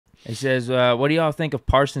It says, what do y'all think of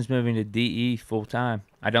Parsons moving to DE full time?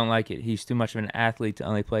 I don't like it. He's too much of an athlete to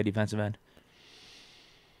only play defensive end.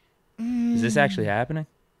 Is this actually happening?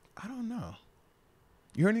 I don't know.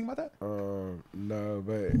 You heard anything about that? No,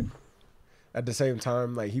 but at the same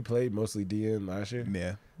time, like he played mostly DN last year.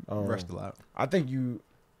 Yeah, rushed a lot. I think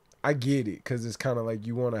I get it because it's kind of like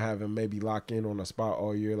you want to have him maybe lock in on a spot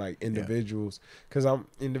all year, like individuals. Because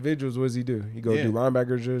individuals, what does he do? He go do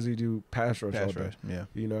linebacker jersey, do pass rush all day. Yeah,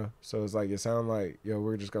 you know. So it's like it sounds like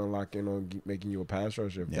we're just gonna lock in on making you a pass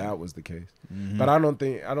rusher if that was the case. Mm-hmm. But I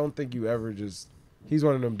don't think you ever just. He's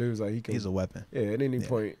one of them dudes like he's a weapon. Yeah, at any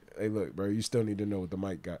point, hey, look, bro, you still need to know what the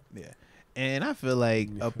mic got. Yeah. And I feel like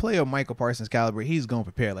a player of Michael Parsons' caliber, he's going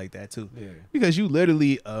to prepare like that too. Yeah. Because you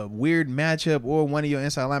literally a weird matchup or one of your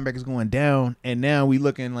inside linebackers going down, and now we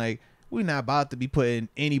looking like we're not about to be putting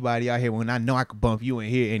anybody out here when I know I could bump you in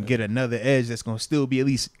here and get another edge that's going to still be at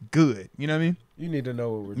least good. You know what I mean? You need to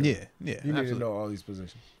know what we're doing. Yeah. You need to know all these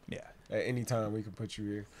positions. Yeah. At any time we can put you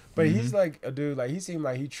here. But he's like a dude, like he seemed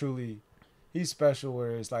like he's special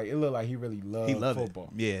where it's like it looked like he really loved football.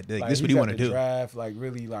 It. Yeah, like this is what he want to do. Draft, like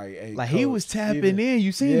really like hey, like coach, he was tapping in.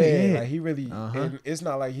 You seen it? Yeah, like he really. And it's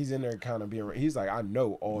not like he's in there kind of being. He's like I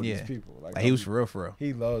know all these people. Like he was for real.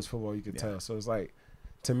 He loves football. You could tell. So it's like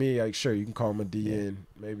to me, like sure you can call him a DN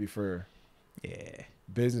maybe for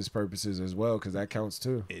business purposes as well because that counts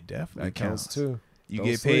too. It definitely counts too. You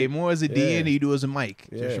get paid more as a DN than you do as a Mike.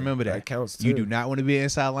 Yeah, just remember that. That counts too. You do not want to be an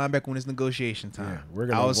inside linebacker when it's negotiation time. Yeah, we're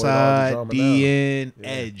gonna outside avoid all the drama DN now.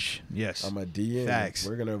 edge. Yes. I'm a DN. Facts.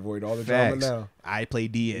 We're gonna avoid all the drama now. I play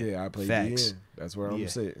DN. Yeah, I play Facts. DN. That's where I'm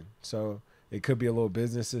sitting. So it could be a little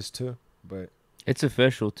businesses too, but it's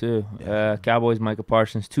official too. Yeah. Cowboys Micah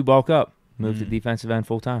Parsons to bulk up, move to defensive end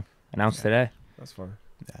full time. Announced today. That's fine.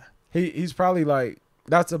 Yeah. He's probably like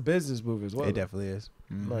that's a business move as well. It definitely is.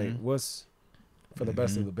 Like what's for the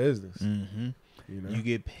best of the business. Mm-hmm. You know, you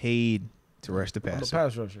get paid to rush the passer. I'm a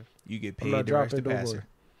pass rusher. You get paid to rush the passer.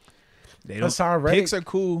 They don't. Hassan Picks are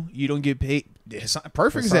cool. You don't get paid.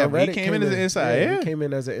 Perfect example. He came in as an inside. Yeah, he came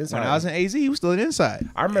in as an inside. When I was in AZ, he was still an inside.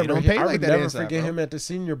 I remember. Don't pay I like would that never inside, forget bro. him at the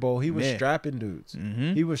Senior Bowl. He was strapping dudes.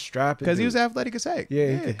 He was strapping because he was athletic as heck.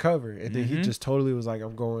 Yeah, he could cover, and then he just totally was like,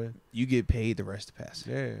 "I'm going." You get paid the rest of the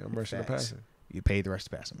passer. Yeah, I'm rushing the passer. You get paid the rest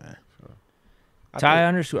of the passer, man. So. Ty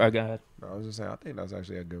underscore. Go ahead. I was just saying, I think that's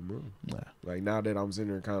actually a good move. Yeah. Like now that I'm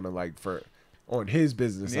sitting there, kind of like on his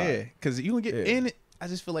business side. Yeah, because you can get in it. I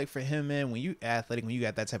just feel like for him, man, when you athletic, when you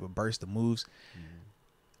got that type of burst of moves,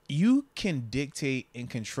 you can dictate and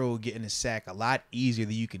control getting a sack a lot easier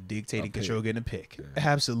than you can dictate and control getting a pick. Yeah.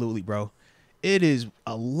 Absolutely, bro. It is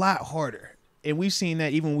a lot harder. And we've seen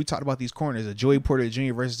that even when we talked about these corners, a Joey Porter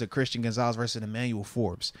Jr. versus a Christian Gonzalez versus an Emmanuel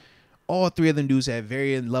Forbes. All three of them dudes have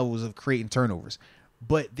varying levels of creating turnovers.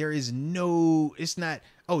 But there is no, it's not,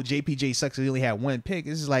 oh, JPJ sucks. He only had one pick.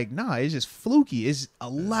 It's just like, nah, it's just fluky. It's a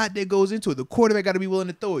lot that goes into it. The quarterback got to be willing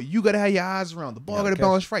to throw it. You got to have your eyes around. The ball got to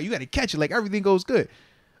bounce right. You got to catch it. Like everything goes good.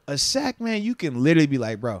 A sack, man, you can literally be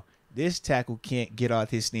like, bro, this tackle can't get out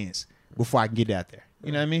his stance before I can get out there.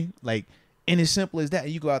 You know what I mean? Like, and as simple as that,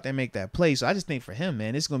 you go out there and make that play. So I just think for him,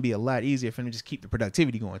 man, it's going to be a lot easier for him to just keep the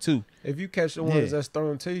productivity going too. If you catch the ones that's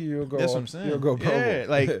thrown to you, you'll go. That's what I'm saying. You'll go promo. Yeah,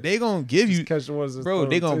 like they going to give you, catch the ones that's bro,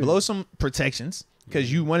 they going to blow some protections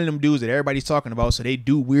because you one of them dudes that everybody's talking about. So they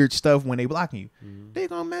do weird stuff when they blocking you. They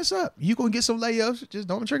going to mess up. You going to get some layups. Just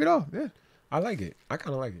don't trick it off. Yeah. I like it. I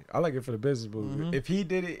kind of like it. I like it for the business move. If he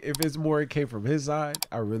did it, if it's more it came from his side,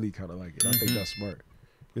 I really kind of like it. I think that's smart.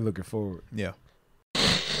 You're looking forward. Yeah.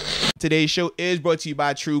 Today's show is brought to you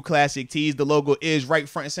by True Classic Tees. The logo is right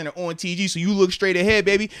front and center on TG, so you look straight ahead,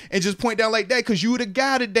 baby, and just point down like that because you the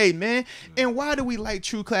guy today, man. And why do we like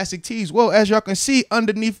True Classic Tees? Well, as y'all can see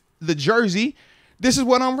underneath the jersey, this is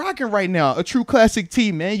what I'm rocking right now, a True Classic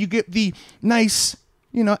tee, man. You get the nice,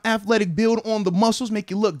 athletic build on the muscles, make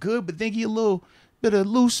you look good, but then get a little bit of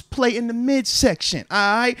loose play in the midsection, all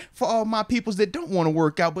right? For all my peoples that don't want to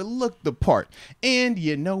work out but look the part. And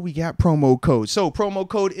we got promo code. So promo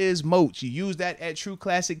code is MOACH. You use that at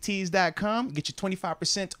trueclassictees.com. Get you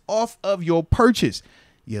 25% off of your purchase.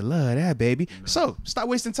 You love that, baby. So stop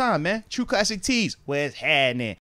wasting time, man. True Classic Tees, where it's happening.